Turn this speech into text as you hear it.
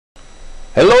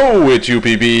Hello, it's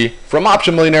UPB from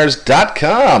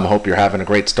OptionMillionaires.com. Hope you're having a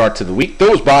great start to the week.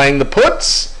 Those buying the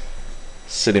puts,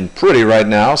 sitting pretty right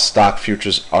now. Stock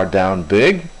futures are down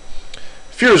big.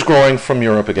 Fears growing from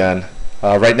Europe again.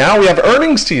 Right now we have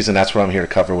earnings season. That's what I'm here to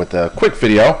cover with a quick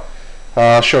video.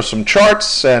 Show some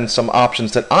charts and some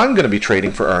options that I'm going to be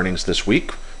trading for earnings this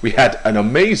week. We had an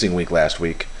amazing week last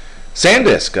week.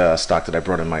 SanDisk, stock that I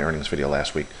brought in my earnings video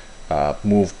last week,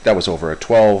 moved. That was over a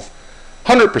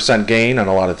 100% gain on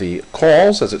a lot of the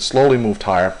calls as it slowly moved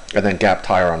higher and then gapped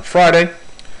higher on Friday.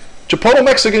 Chipotle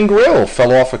Mexican Grill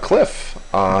fell off a cliff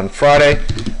on Friday.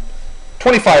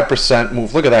 25%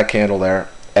 move. Look at that candle there.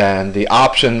 And the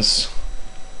options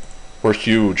were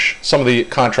huge. Some of the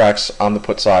contracts on the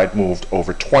put side moved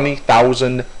over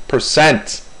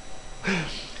 20,000%.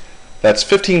 That's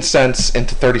 15 cents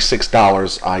into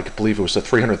 $36. I believe it was a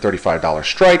 $335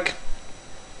 strike.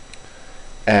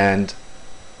 And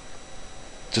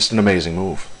just an amazing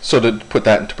move. So to put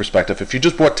that into perspective, if you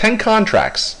just bought 10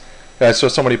 contracts, I saw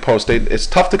somebody posted, it's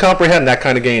tough to comprehend that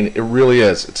kind of gain. It really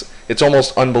is. It's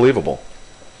almost unbelievable.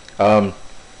 So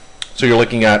you're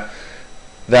looking at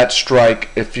that strike.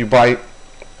 If you buy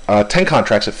 10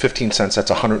 contracts at 15 cents,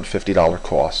 that's a $150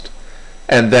 cost.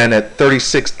 And then at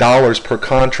 $36 per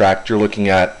contract, you're looking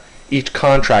at each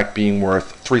contract being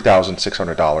worth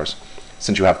 $3,600.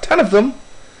 Since you have 10 of them,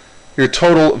 your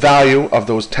total value of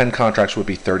those 10 contracts would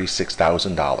be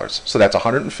 $36,000. So that's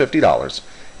 $150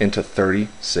 into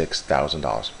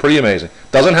 $36,000. Pretty amazing.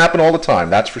 Doesn't happen all the time,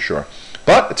 that's for sure.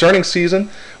 But it's earnings season.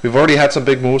 We've already had some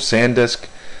big moves, SanDisk.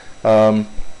 So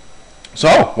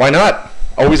why not?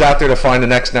 Always out there to find the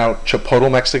next now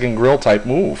Chipotle Mexican Grill type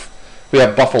move. We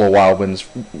have Buffalo Wild Wings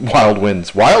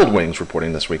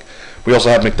reporting this week. We also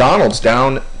have McDonald's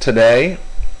down today.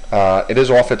 It is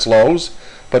off its lows,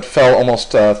 but fell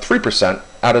almost 3%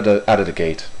 out of the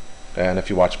gate. And if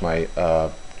you watch my,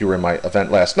 you were in my event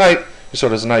last night, you saw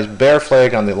there's a nice bear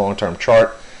flag on the long-term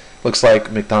chart. Looks like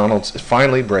McDonald's is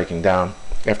finally breaking down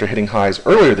after hitting highs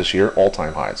earlier this year,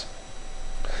 all-time highs.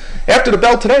 After the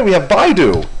bell today, we have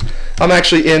Baidu. I'm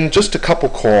actually in just a couple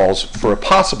calls for a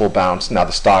possible bounce. Now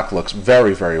the stock looks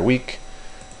very, very weak.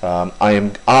 I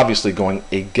am obviously going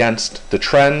against the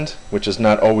trend, which is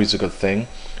not always a good thing.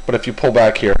 But if you pull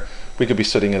back here, we could be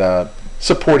sitting at a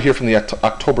support here from the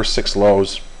October 6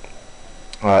 lows.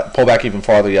 Pull back even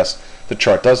farther, yes, the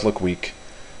chart does look weak.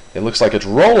 It looks like it's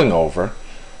rolling over,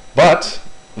 but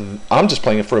I'm just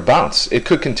playing it for a bounce. It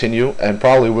could continue and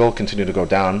probably will continue to go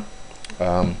down.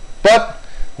 But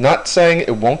not saying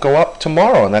it won't go up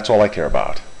tomorrow, and that's all I care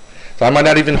about. So I might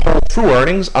not even hold through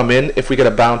earnings. I'm in. If we get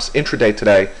a bounce intraday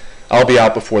today, I'll be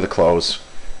out before the close.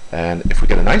 And if we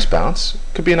get a nice bounce, it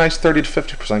could be a nice 30 to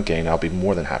 50% gain. I'll be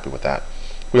more than happy with that.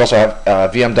 We also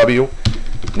have VMW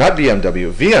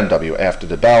after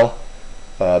the bell.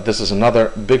 This is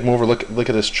another big mover. Look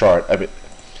at this chart. I mean,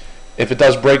 if it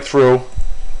does break through,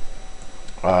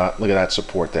 look at that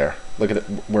support there. Look at it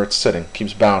where it's sitting.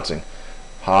 Keeps bouncing.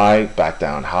 High, back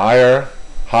down, higher,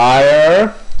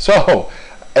 higher. So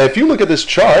if you look at this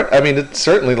chart, I mean, it's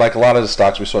certainly like a lot of the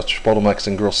stocks we saw Chipotle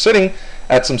Mexican Grill sitting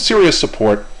at some serious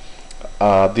support.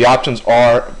 The options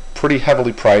are pretty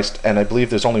heavily priced, and I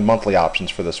believe there's only monthly options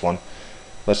for this one.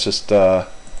 Let's just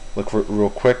look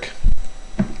real quick.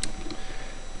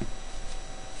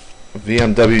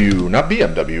 VMW, not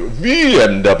BMW,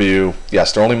 VMW.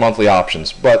 Yes, they're only monthly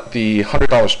options, but the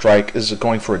 $100 strike is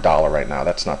going for $1 right now.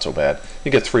 That's not so bad.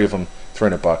 You get 3 of them,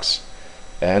 $300,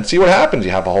 and see what happens.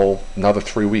 You have a whole another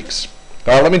 3 weeks.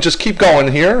 Let me just keep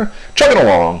going here, chugging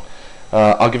along.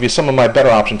 I'll give you some of my better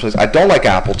options, please. I don't like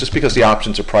Apple just because the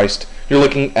options are priced. You're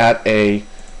looking at you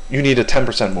need a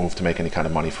 10% move to make any kind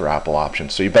of money for Apple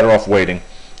options, so you're better off waiting.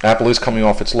 Apple is coming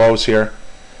off its lows here.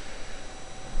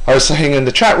 I was saying in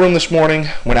the chat room this morning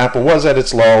when Apple was at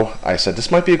its low, I said this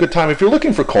might be a good time if you're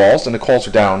looking for calls, and the calls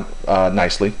are down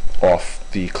nicely off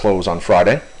the close on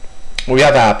Friday. We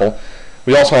have Apple.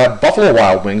 We also have Buffalo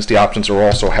Wild Wings. The options are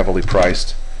also heavily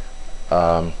priced,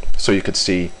 so you could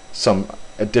see some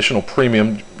additional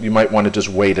premium. You might want to just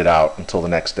wait it out until the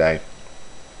next day,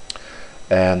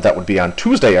 and that would be on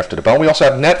Tuesday after the bell. We also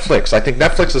have Netflix. I think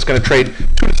Netflix is going to trade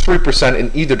 2 to 3%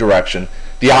 in either direction.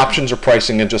 The options are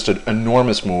pricing in just an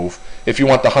enormous move. If you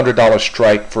want the $100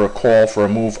 strike for a call for a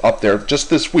move up there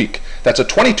just this week, that's a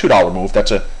 $22 move.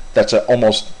 That's a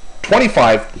almost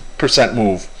 25%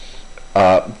 move.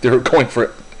 They were going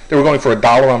for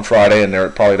 $1 on Friday, and they're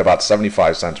probably at about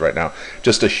 75 cents right now.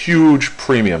 Just a huge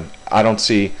premium. I don't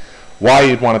see why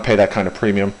you'd want to pay that kind of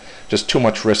premium. Just too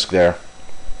much risk there.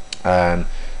 And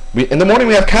in the morning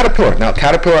we have Caterpillar. Now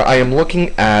Caterpillar, I am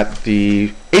looking at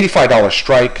the $85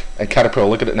 strike, and Caterpillar,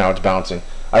 look at it now, it's bouncing.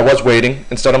 I was waiting.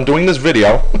 Instead, I'm doing this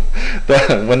video.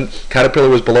 When Caterpillar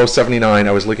was below 79,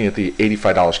 I was looking at the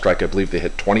 $85 strike. I believe they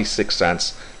hit 26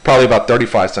 cents, probably about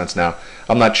 35 cents now.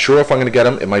 I'm not sure if I'm going to get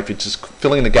them. It might be just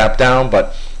filling the gap down,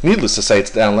 but needless to say,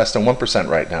 it's down less than 1%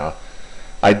 right now.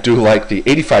 I do like the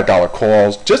 $85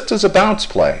 calls just as a bounce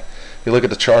play. If you look at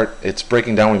the chart, it's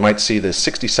breaking down. We might see the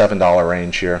 $67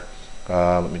 range here.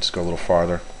 Let me just go a little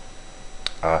farther.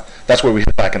 That's where we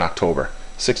hit back in October,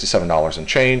 $67 and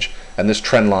change. And this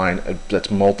trend line, that's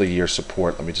multi-year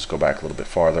support. Let me just go back a little bit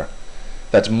farther.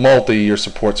 That's multi-year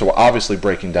support, so we're obviously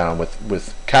breaking down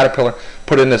with Caterpillar.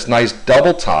 Put in this nice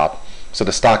double top, so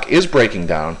the stock is breaking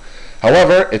down.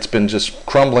 However, it's been just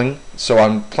crumbling, so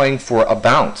I'm playing for a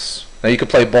bounce. Now you can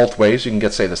play both ways. You can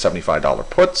get, say, the $75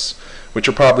 puts, which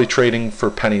are probably trading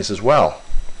for pennies as well.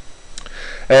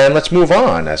 And let's move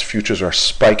on as futures are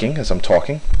spiking as I'm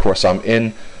talking. Of course, I'm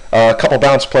in a couple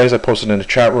bounce plays I posted in the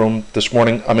chat room this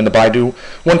morning. I'm in the Baidu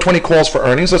 120 calls for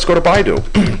earnings. Let's go to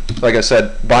Baidu. Like I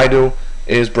said, Baidu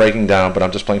is breaking down, but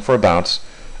I'm just playing for a bounce.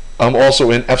 I'm also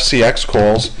in FCX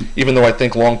calls, even though I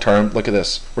think long term, look at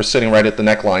this. We're sitting right at the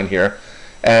neckline here.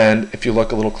 And if you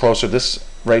look a little closer, this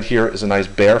right here is a nice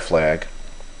bear flag.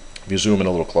 If you zoom in a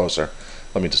little closer,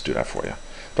 let me just do that for you.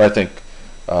 But I think,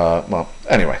 well,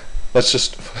 anyway, let's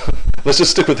just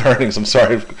stick with earnings. I'm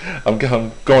sorry, I'm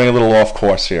going a little off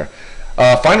course here.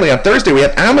 Finally, on Thursday, we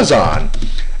had Amazon.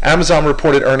 Amazon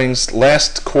reported earnings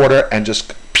last quarter and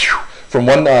just from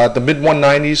the mid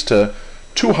 190s to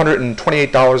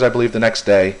 $228, I believe, the next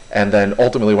day, and then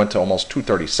ultimately went to almost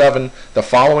 $237 the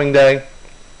following day.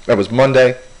 That was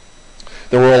Monday.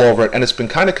 They were all over it, and it's been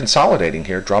kind of consolidating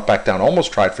here. Dropped back down,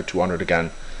 almost tried for 200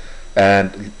 again.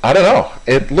 And I don't know.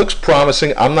 It looks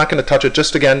promising. I'm not going to touch it.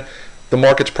 Just again, the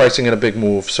market's pricing in a big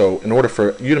move. So in order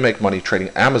for you to make money trading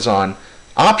Amazon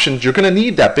options, you're going to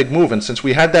need that big move. And since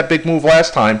we had that big move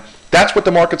last time, that's what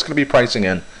the market's going to be pricing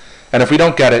in. And if we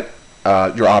don't get it,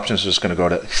 your options are just going to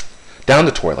go down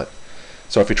the toilet.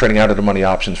 So if you're trading out of the money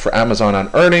options for Amazon on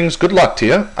earnings, good luck to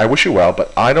you. I wish you well,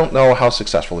 but I don't know how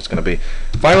successful it's going to be.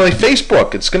 Finally,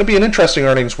 Facebook. It's going to be an interesting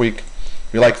earnings week.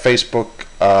 If you like Facebook,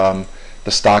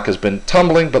 the stock has been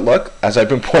tumbling, but look, as I've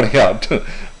been pointing out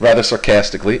rather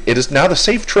sarcastically, it is now the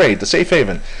safe trade, the safe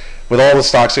haven. With all the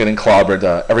stocks getting clobbered,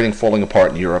 everything falling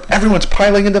apart in Europe, everyone's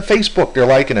piling into Facebook. They're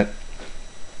liking it.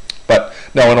 But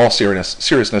no, in all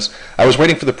seriousness, I was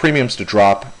waiting for the premiums to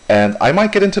drop, and I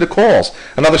might get into the calls.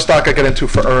 Another stock I get into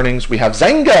for earnings, we have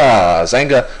ZNGA.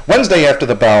 ZNGA, Wednesday after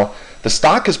the bell. The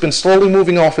stock has been slowly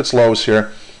moving off its lows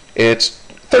here. It's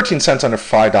 13 cents under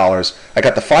 $5. I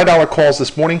got the $5 calls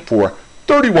this morning for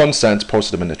 31 cents,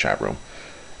 posted them in the chat room.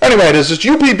 Anyway, this is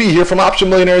UPB here from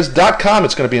OptionMillionaires.com.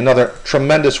 It's going to be another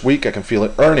tremendous week. I can feel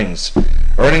it. Earnings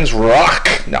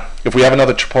rock. Now, if we have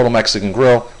another Chipotle Mexican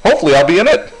Grill, hopefully I'll be in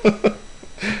it.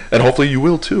 And hopefully you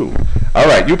will too. All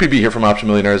right, UPB here from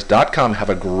OptionMillionaires.com. Have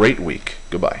a great week.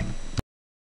 Goodbye.